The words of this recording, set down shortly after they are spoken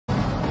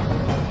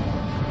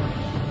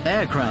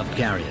Aircraft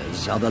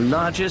carriers are the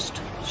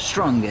largest,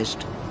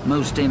 strongest,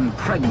 most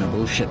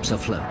impregnable ships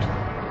afloat.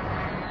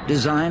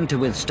 Designed to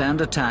withstand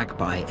attack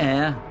by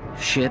air,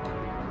 ship,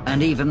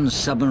 and even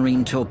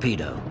submarine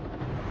torpedo.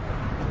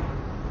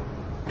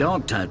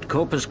 Docked at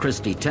Corpus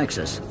Christi,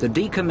 Texas, the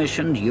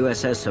decommissioned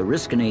USS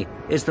Oriskany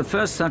is the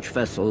first such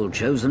vessel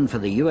chosen for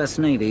the US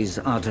Navy's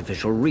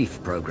artificial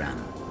reef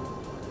program.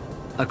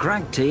 A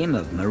crack team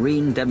of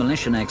marine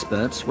demolition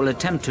experts will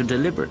attempt to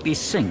deliberately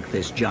sink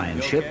this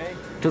giant ship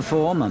to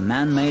form a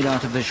man-made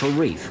artificial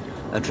reef,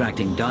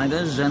 attracting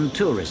divers and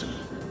tourism.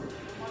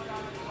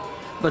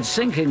 But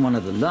sinking one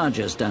of the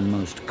largest and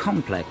most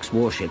complex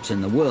warships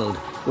in the world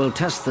will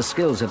test the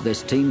skills of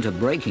this team to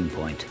breaking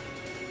point.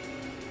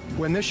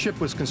 When this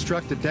ship was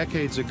constructed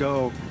decades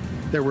ago,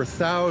 there were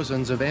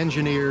thousands of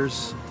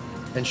engineers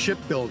and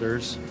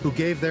shipbuilders who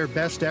gave their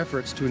best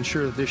efforts to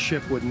ensure that this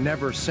ship would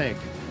never sink.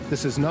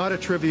 This is not a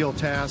trivial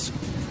task,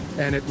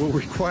 and it will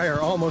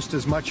require almost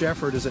as much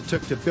effort as it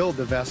took to build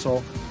the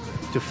vessel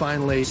to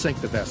finally sink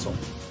the vessel.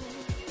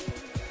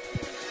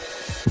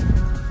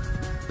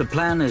 The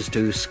plan is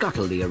to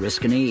scuttle the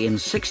Oriskany in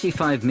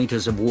 65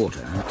 meters of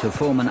water to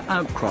form an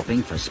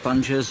outcropping for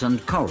sponges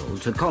and coral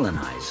to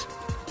colonize.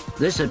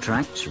 This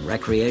attracts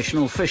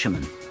recreational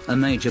fishermen, a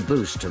major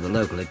boost to the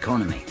local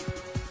economy.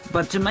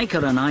 But to make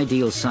her an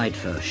ideal site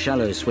for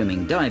shallow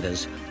swimming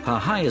divers, her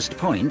highest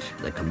point,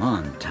 the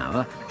command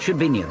tower, should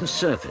be near the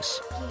surface.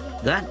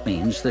 That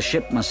means the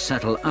ship must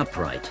settle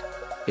upright.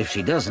 If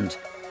she doesn't,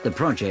 the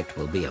project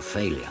will be a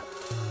failure.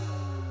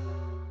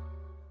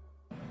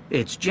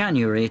 It's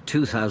January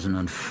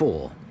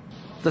 2004.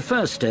 The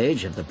first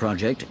stage of the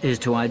project is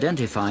to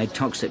identify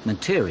toxic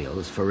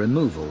materials for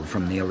removal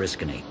from the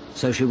Oriskany,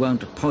 so she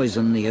won't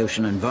poison the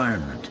ocean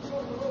environment.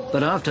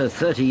 But after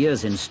 30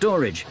 years in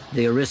storage,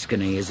 the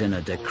Oriskany is in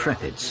a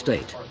decrepit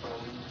state.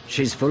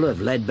 She's full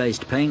of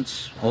lead-based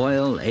paints,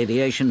 oil,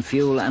 aviation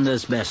fuel, and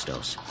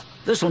asbestos.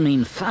 This will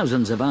mean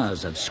thousands of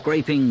hours of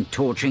scraping,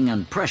 torching,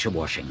 and pressure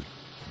washing.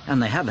 And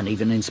they haven't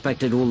even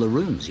inspected all the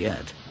rooms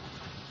yet.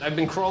 I've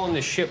been crawling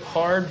this ship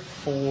hard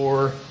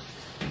for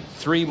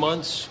 3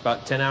 months,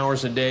 about 10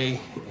 hours a day,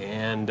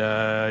 and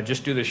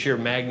just due to the sheer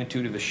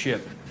magnitude of the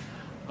ship,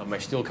 I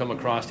still come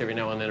across every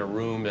now and then a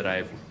room that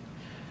I've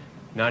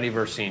not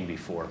ever seen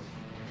before.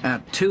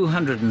 At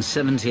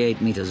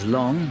 278 meters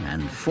long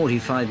and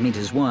 45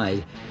 meters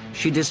wide,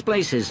 she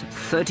displaces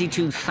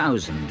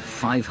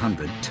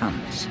 32,500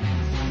 tons.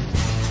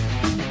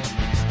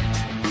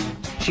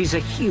 She's a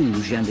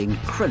huge and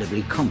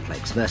incredibly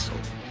complex vessel,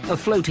 a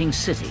floating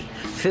city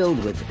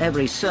filled with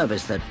every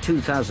service that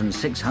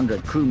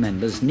 2,600 crew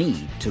members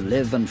need to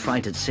live and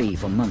fight at sea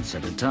for months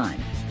at a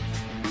time.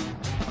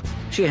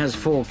 She has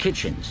 4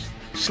 kitchens,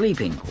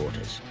 sleeping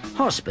quarters,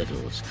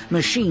 hospitals,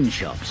 machine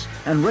shops,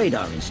 and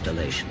radar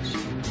installations.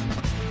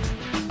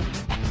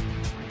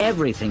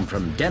 Everything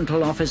from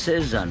dental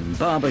offices and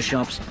barber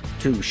shops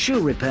to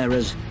shoe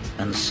repairers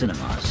and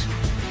cinemas.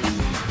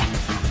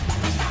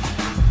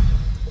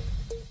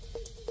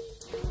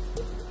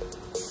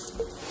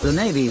 The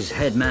Navy's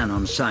head man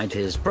on site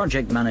is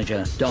project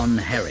manager Don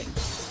Herring.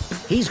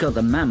 He's got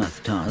the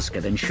mammoth task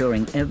of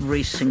ensuring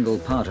every single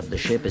part of the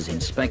ship is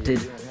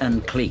inspected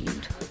and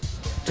cleaned.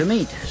 To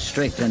meet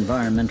strict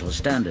environmental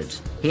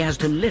standards, he has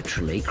to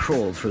literally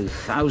crawl through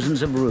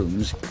thousands of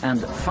rooms and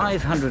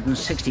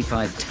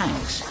 565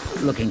 tanks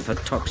looking for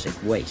toxic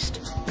waste.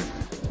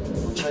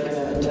 Checking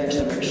in the tanks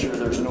to make sure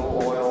there's no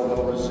oil,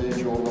 no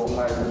residual, no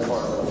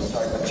hydrocarbon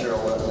type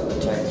material left in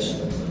the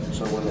tanks.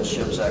 So when the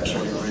ship's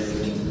actually reefed,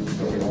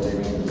 we don't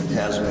even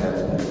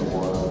hazmat the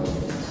oil.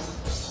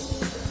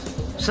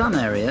 Some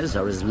areas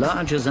are as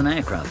large as an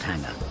aircraft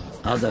hangar,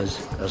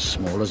 others as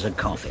small as a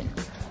coffin.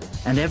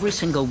 And every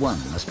single one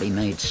must be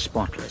made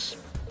spotless.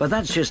 But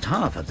that's just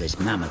half of this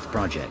mammoth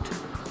project.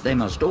 They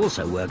must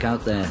also work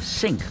out their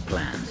sink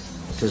plan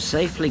to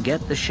safely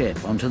get the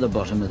ship onto the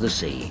bottom of the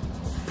sea,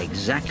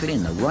 exactly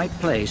in the right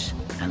place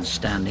and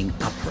standing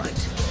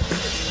upright.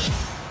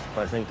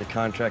 I think the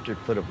contractor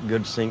put a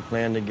good sink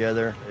plan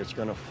together. It's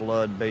going to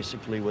flood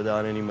basically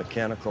without any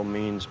mechanical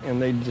means.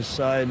 And they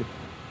decide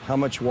how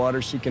much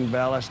water she can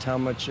ballast, how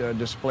much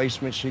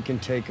displacement she can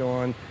take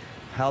on,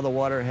 how the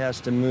water has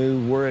to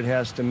move, where it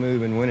has to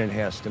move, and when it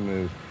has to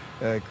move.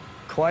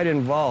 Quite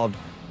involved.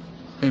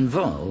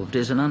 Involved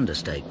is an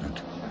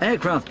understatement.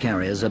 Aircraft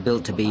carriers are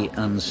built to be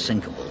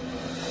unsinkable.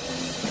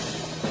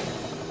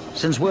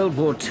 Since World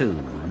War II,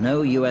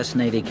 no US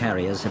Navy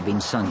carriers have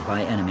been sunk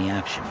by enemy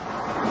action.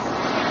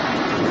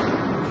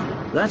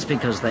 That's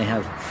because they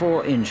have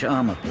 4-inch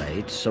armor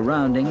plates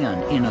surrounding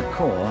an inner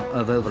core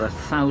of over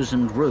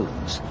 1,000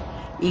 rooms,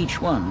 each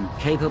one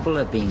capable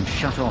of being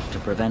shut off to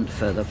prevent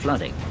further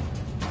flooding.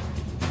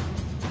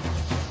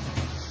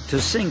 To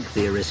sink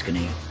the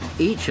Oriskany,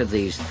 each of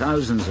these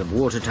thousands of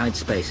watertight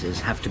spaces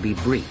have to be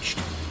breached.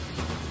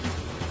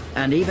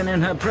 And even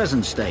in her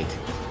present state,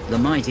 the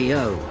mighty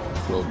O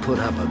will put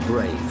up a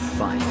brave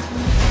fight.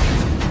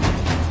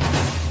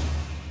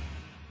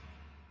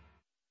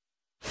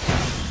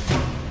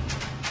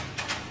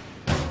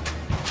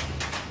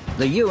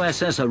 The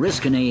USS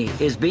Oriskany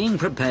is being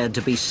prepared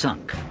to be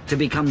sunk to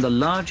become the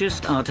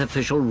largest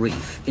artificial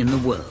reef in the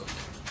world.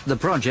 The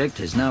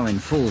project is now in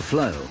full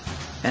flow.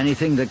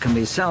 Anything that can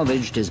be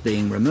salvaged is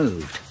being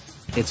removed.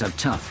 It's a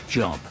tough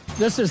job.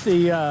 This is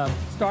the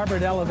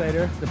starboard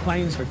elevator. The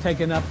planes are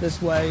taken up this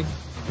way.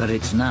 But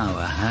it's now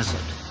a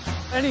hazard.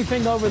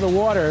 Anything over the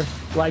water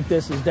like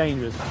this is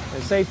dangerous.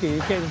 And safety,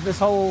 this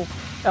whole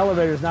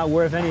elevator is not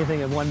worth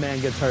anything if one man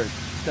gets hurt.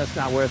 That's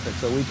not worth it.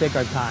 So we take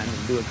our time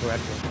and do it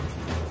correctly.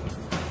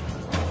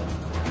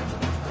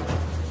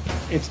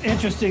 It's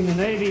interesting, the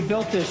Navy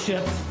built this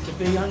ship to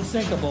be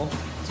unsinkable,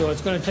 so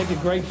it's going to take a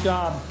great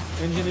job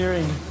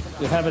engineering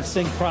to have it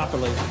sink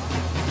properly.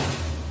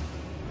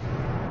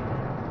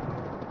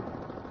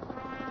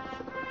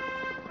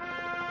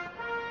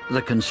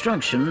 The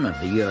construction of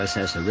the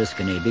USS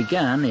Oriskany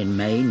began in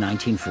May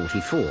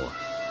 1944.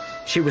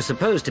 She was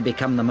supposed to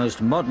become the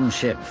most modern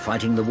ship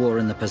fighting the war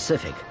in the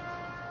Pacific.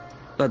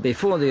 But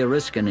before the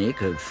Oriskany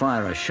could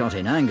fire a shot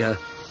in anger,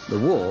 the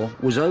war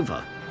was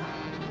over.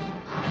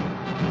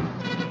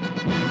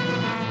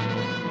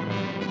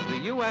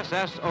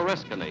 USS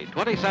Oriskany,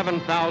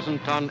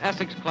 27,000-ton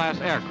Essex-class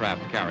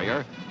aircraft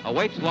carrier,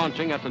 awaits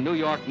launching at the New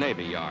York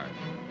Navy Yard.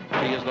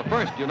 She is the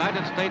first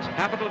United States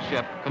capital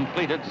ship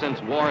completed since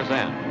war's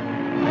end.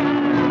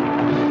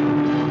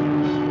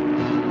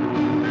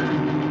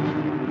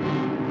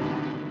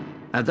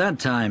 At that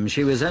time,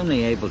 she was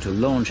only able to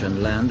launch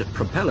and land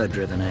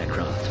propeller-driven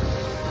aircraft,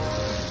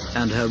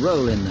 and her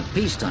role in the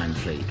peacetime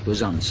fleet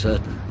was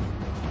uncertain.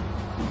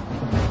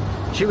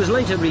 She was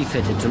later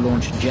refitted to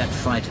launch jet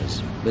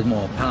fighters with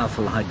more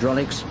powerful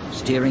hydraulics,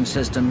 steering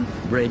system,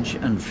 bridge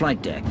and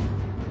flight deck,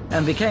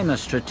 and became a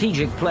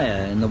strategic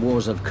player in the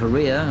wars of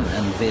Korea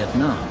and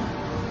Vietnam.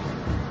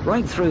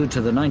 Right through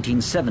to the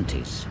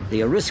 1970s,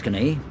 the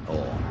Oriskany,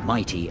 or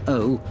Mighty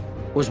O,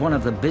 was one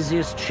of the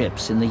busiest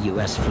ships in the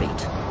US fleet.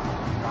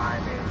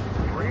 Time is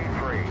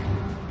 3-3.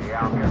 The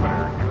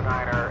altimeter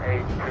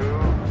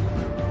 2982.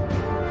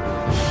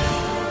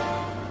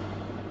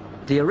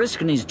 The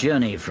Oriskany's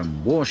journey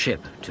from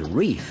warship to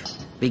reef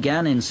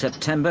began in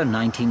September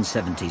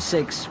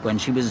 1976 when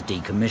she was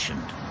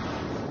decommissioned.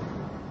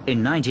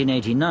 In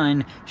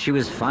 1989, she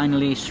was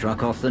finally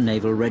struck off the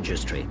Naval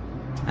Registry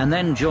and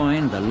then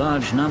joined the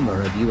large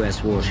number of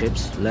US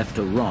warships left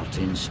to rot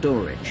in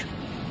storage.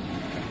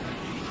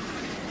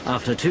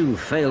 After 2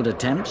 failed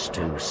attempts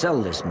to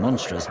sell this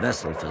monstrous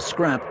vessel for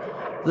scrap,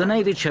 the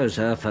Navy chose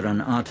her for an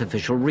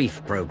artificial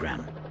reef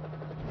program.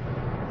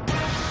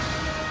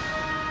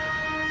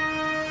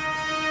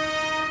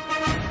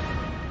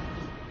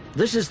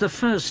 This is the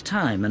first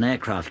time an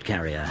aircraft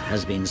carrier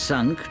has been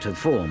sunk to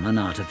form an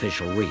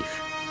artificial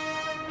reef.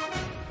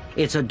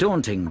 It's a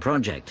daunting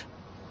project.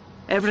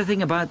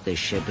 Everything about this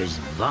ship is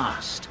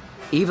vast,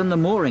 even the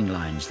mooring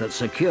lines that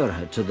secure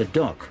her to the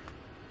dock.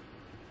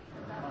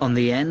 On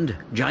the end,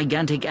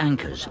 gigantic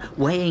anchors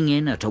weighing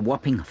in at a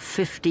whopping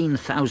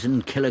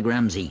 15,000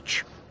 kilograms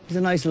each. It's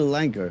a nice little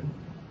anchor.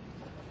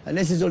 And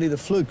this is only the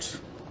flukes.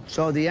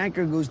 So the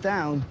anchor goes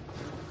down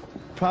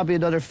probably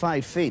another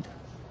 5 feet.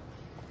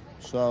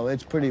 So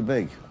it's pretty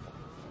big.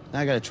 Now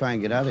I gotta try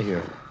and get out of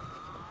here.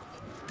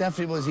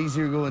 Definitely was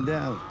easier going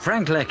down.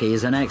 Frank Leckie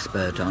is an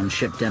expert on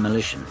ship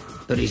demolition,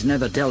 but he's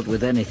never dealt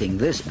with anything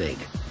this big.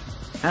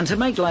 And to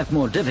make life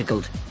more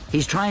difficult,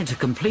 he's trying to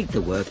complete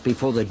the work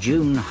before the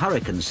June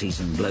hurricane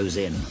season blows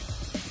in.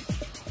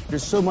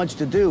 There's so much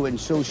to do in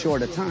so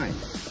short a time.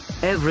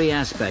 Every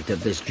aspect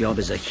of this job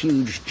is a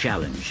huge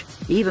challenge,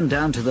 even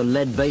down to the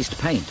lead-based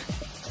paint.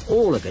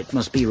 All of it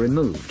must be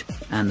removed,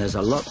 and there's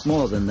a lot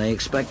more than they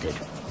expected.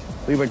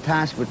 We were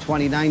tasked with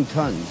 29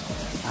 tons.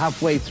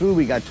 Halfway through,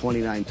 we got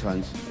 29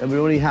 tons, and we're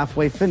only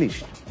halfway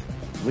finished.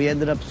 We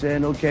ended up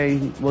saying, okay,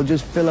 we'll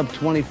just fill up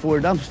 24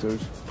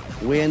 dumpsters.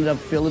 We ended up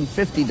filling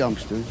 50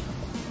 dumpsters.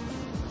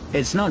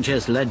 It's not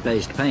just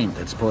lead-based paint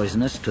that's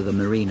poisonous to the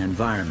marine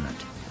environment.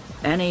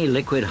 Any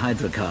liquid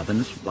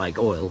hydrocarbons, like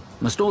oil,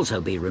 must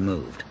also be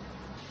removed.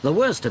 The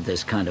worst of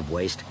this kind of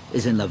waste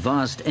is in the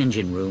vast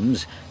engine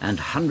rooms and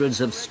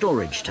hundreds of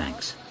storage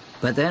tanks.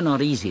 But they're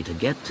not easy to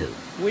get to.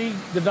 We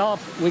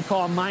developed what we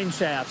call mine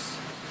shafts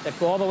that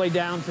go all the way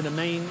down to the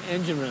main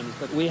engine rooms.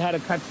 But we had to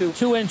cut through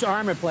 2-inch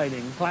armor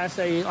plating, Class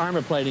A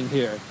armor plating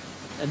here.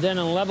 And then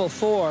on level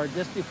 4,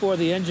 just before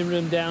the engine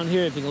room down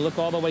here, if you can look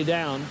all the way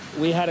down,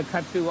 we had to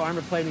cut through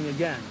armor plating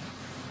again.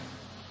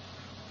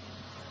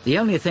 The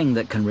only thing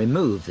that can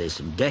remove this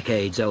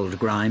decades-old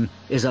grime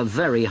is a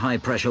very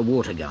high-pressure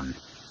water gun.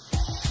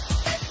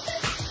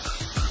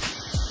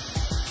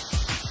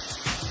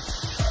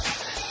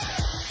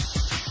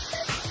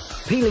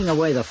 Peeling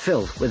away the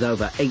filth with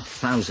over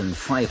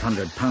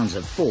 8,500 pounds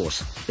of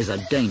force is a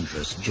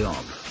dangerous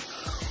job.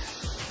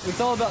 It's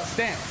all about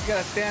stance. You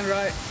gotta stand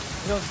right.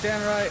 You don't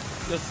stand right,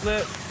 you'll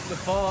slip, you'll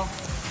fall,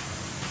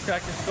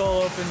 crack your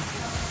skull open.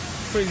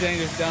 It's pretty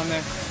dangerous down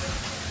there.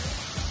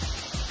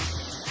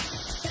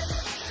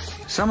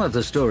 Some of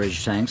the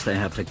storage tanks they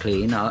have to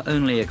clean are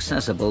only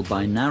accessible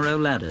by narrow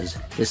ladders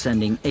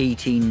descending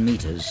 18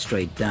 meters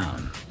straight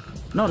down.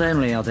 Not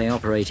only are they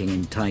operating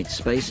in tight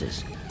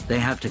spaces, they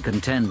have to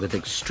contend with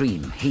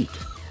extreme heat.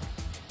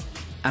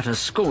 At a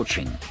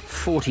scorching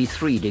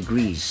 43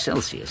 degrees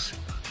Celsius,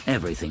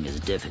 everything is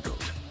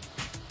difficult.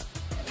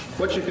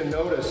 What you can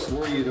notice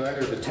where you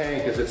enter the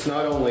tank is it's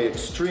not only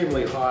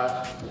extremely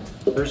hot,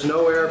 there's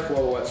no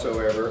airflow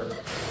whatsoever.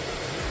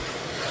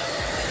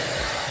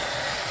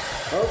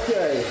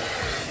 Okay,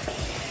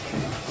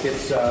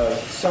 it's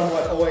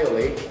somewhat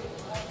oily,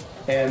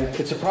 and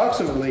it's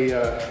approximately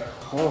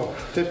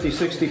 50,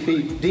 60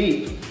 feet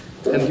deep,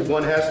 and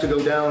one has to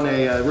go down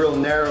a real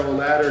narrow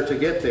ladder to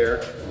get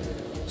there.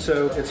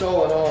 So it's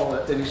all in all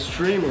an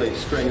extremely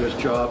strenuous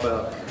job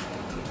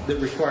that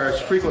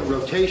requires frequent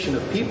rotation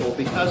of people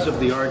because of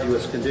the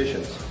arduous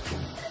conditions.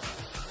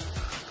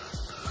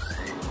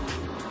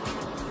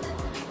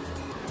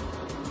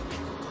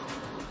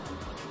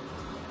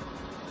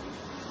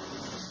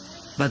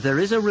 But there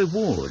is a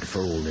reward for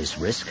all this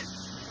risk.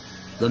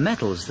 The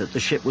metals that the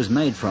ship was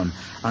made from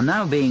are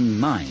now being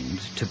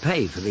mined to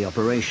pay for the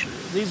operation.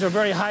 These are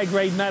very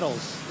high-grade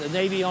metals. The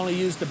Navy only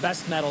used the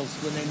best metals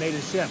when they made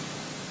a ship.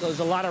 So there's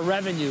a lot of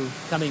revenue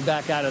coming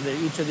back out of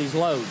each of these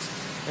loads.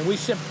 And we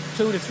ship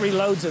 2 to 3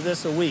 loads of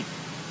this a week.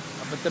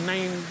 But the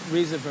main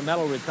reason for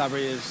metal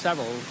recovery is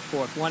several.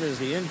 One is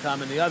the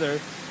income, and the other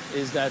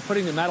is that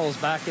putting the metals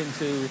back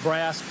into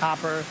brass,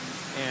 copper,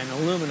 and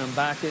aluminum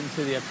back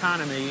into the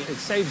economy, it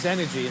saves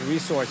energy and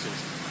resources.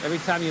 Every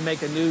time you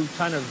make a new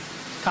ton of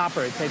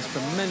copper, it takes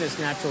tremendous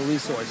natural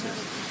resources.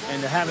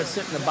 And to have it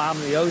sit in the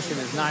bottom of the ocean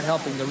is not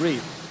helping the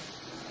reef.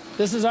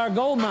 This is our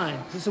gold mine.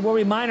 This is where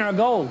we mine our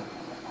gold.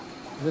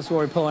 This is where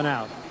we're pulling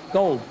out.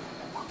 Gold.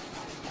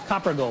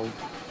 Copper gold.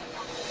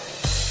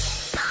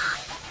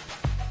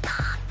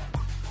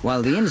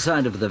 While the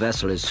inside of the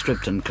vessel is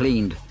stripped and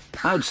cleaned,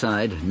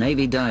 outside,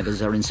 Navy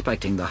divers are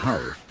inspecting the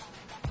hull.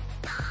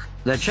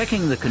 They're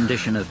checking the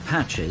condition of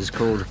patches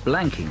called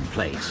blanking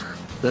plates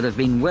that have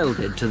been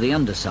welded to the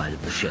underside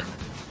of the ship.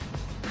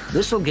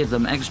 This will give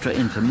them extra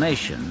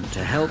information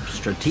to help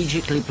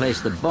strategically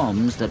place the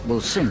bombs that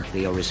will sink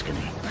the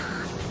Oriskany.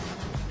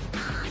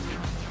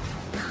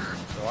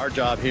 So our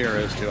job here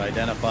is to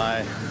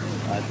identify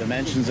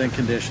dimensions and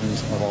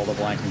conditions of all the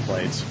blanking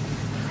plates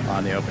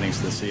on the openings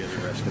to the sea of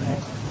the Oriskany.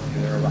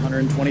 There are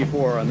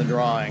 124 on the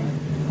drawing,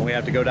 and we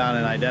have to go down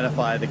and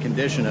identify the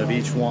condition of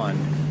each one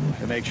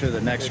to make sure the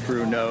next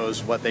crew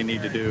knows what they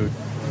need to do.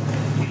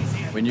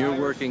 When you're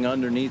working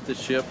underneath the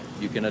ship,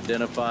 you can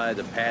identify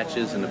the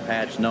patches and the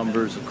patch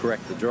numbers and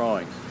correct the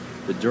drawings.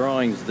 The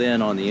drawings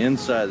then on the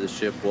inside of the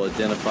ship will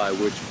identify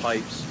which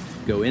pipes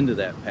go into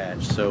that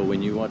patch. So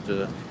when you want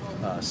to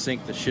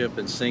sink the ship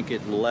and sink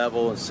it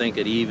level and sink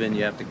it even,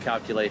 you have to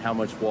calculate how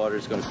much water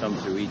is going to come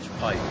through each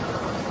pipe.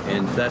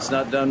 And if that's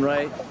not done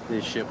right,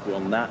 the ship will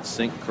not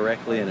sink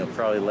correctly, and it'll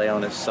probably lay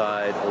on its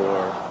side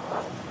or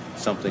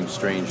something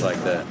strange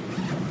like that.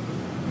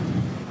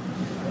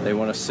 They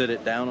want to sit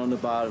it down on the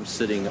bottom,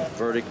 sitting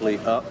vertically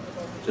up,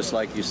 just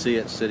like you see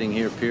it sitting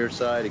here pier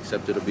side,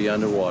 except it'll be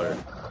underwater.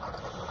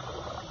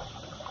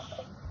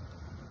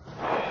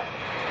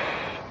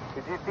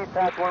 Did you see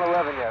patch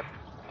 111 yet?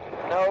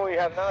 No, we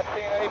have not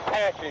seen any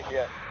patches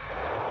yet.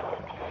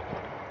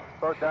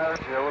 Boat divers,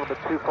 you're a little bit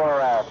too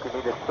far aft. You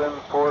need to swim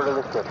forward of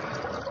the ship.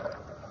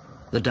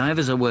 The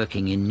divers are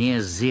working in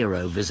near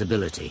zero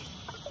visibility.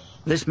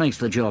 This makes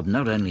the job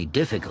not only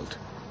difficult,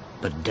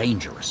 but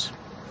dangerous.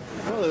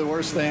 Probably the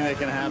worst thing that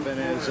can happen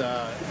is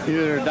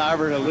either a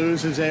diver to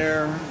lose his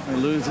air or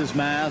lose his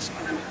mask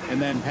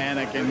and then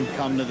panic and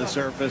come to the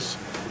surface.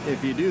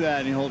 If you do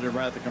that and you hold your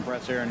breath, the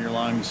compressed air in your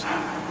lungs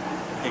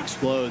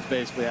explodes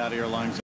basically out of your lungs.